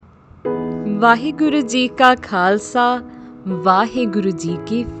ਵਾਹਿਗੁਰੂ ਜੀ ਕਾ ਖਾਲਸਾ ਵਾਹਿਗੁਰੂ ਜੀ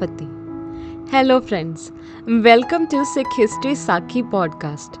ਕੀ ਫਤਿਹ. Hello friends, welcome to Sikh History Sakhi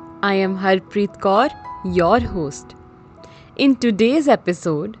podcast. I am Harpreet Kaur, your host. In today's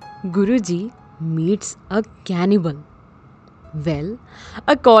episode, Guruji meets a cannibal. Well,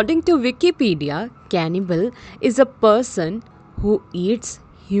 according to Wikipedia, cannibal is a person who eats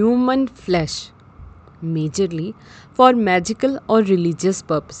human flesh, majorly for magical or religious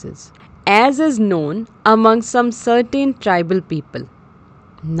purposes, as is known among some certain tribal people.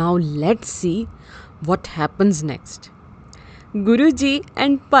 Now let's see what happens next. Guruji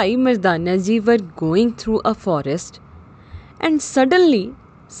and Bhai Mardana ji were going through a forest and suddenly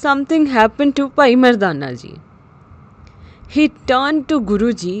something happened to Bhai Mardana ji. He turned to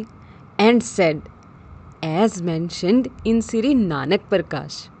Guruji and said, as mentioned in Sri Nanak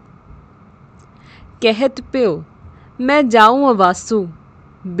Prakash, कहत प्यो मैं जाऊँ अवासु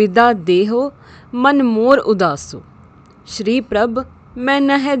बिदा देहो मन मोर उदासु. श्री प्रभ मैं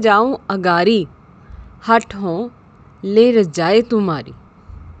नह जाऊँ अगारी हट हो ले रजाए तुम्हारी.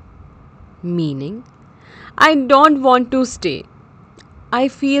 Meaning, I don't want to stay. I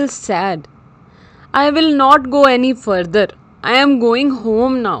feel sad. I will not go any further. I am going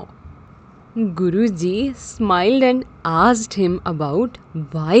home now. Guruji smiled and asked him about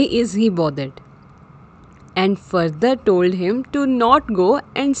why is he bothered, and further told him to not go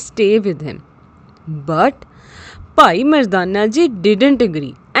and stay with him. But Bhai Mardana ji didn't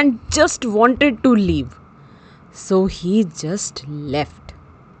agree and just wanted to leave. So he just left.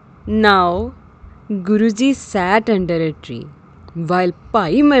 Now Guruji sat under a tree while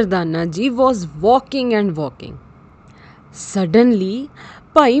Bhai Mardana ji was walking and walking. Suddenly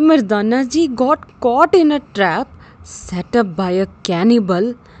Bhai Mardana ji got caught in a trap set up by a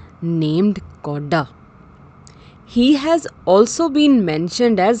cannibal named Kodda. He has also been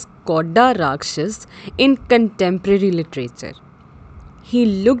mentioned as Kodda Rakshas in contemporary literature. He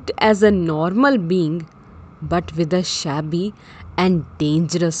looked as a normal being but with a shabby and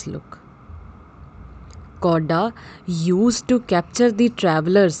dangerous look. Kodda used to capture the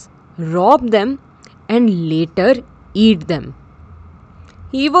travelers, rob them and later eat them.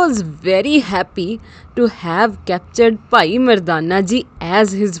 He was very happy to have captured Bhai Mardana ji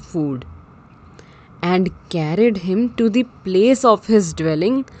as his food and carried him to the place of his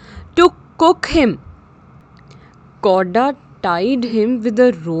dwelling to cook him. Kodda tied him with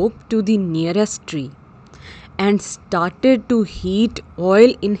a rope to the nearest tree and started to heat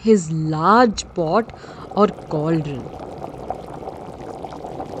oil in his large pot or cauldron.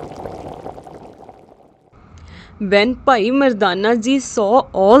 When Bhai Mardana ji saw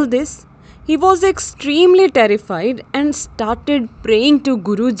all this, he was extremely terrified and started praying to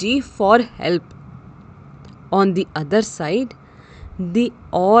Guruji for help. On the other side, the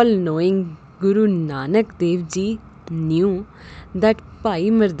all-knowing Guru Nanak Dev Ji knew that Bhai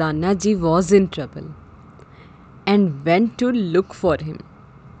Mardana ji was in trouble and went to look for him.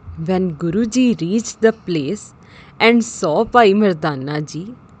 When Guruji reached the place and saw Bhai Mardana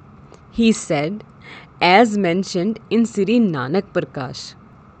ji, he said, as mentioned in Sri Nanak Prakash,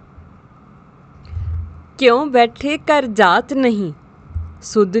 क्यों बैठे कर जात नहीं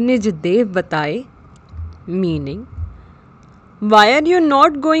सुध निज देव बताए. Meaning, why are you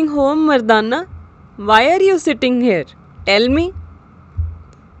not going home, Mardana? Why are you sitting here? Tell me.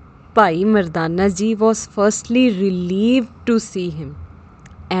 Bhai Mardana ji was firstly relieved to see him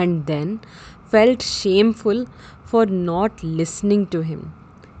and then felt shameful for not listening to him.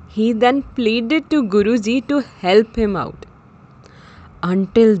 He then pleaded to Guruji to help him out.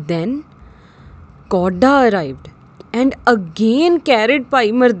 Until then, Kodda arrived and again carried Bhai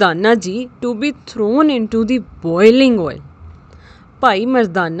Mardana ji to be thrown into the boiling oil. Bhai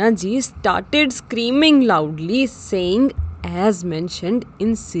Mardana ji started screaming loudly, saying, as mentioned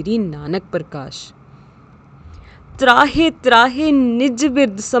in Sri Nanak Prakash, त्राहे त्राहे निज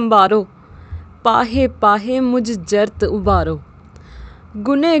बिरद संबारो पाहे पाहे मुझ जरत उबारो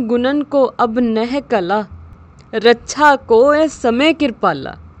गुने गुनन को अब नह कला रच्छा को ए समय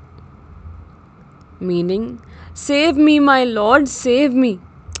कृपाला. Meaning, save me, my lord, save me.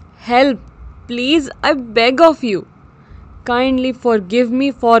 Help, please, I beg of you. Kindly forgive me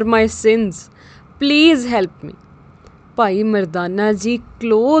for my sins. Please help me. Bhai Mardana ji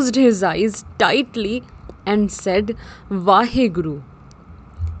closed his eyes tightly and said, Vaheguru.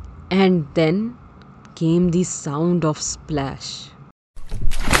 And then came the sound of splash.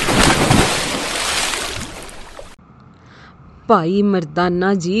 Bhai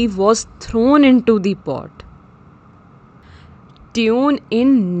Mardana ji was thrown into the pot. Tune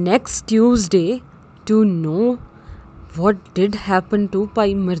in next Tuesday to know what did happen to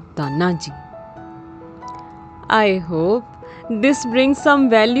Bhai Mardana ji. I hope this brings some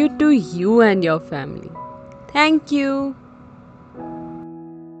value to you and your family. Thank you.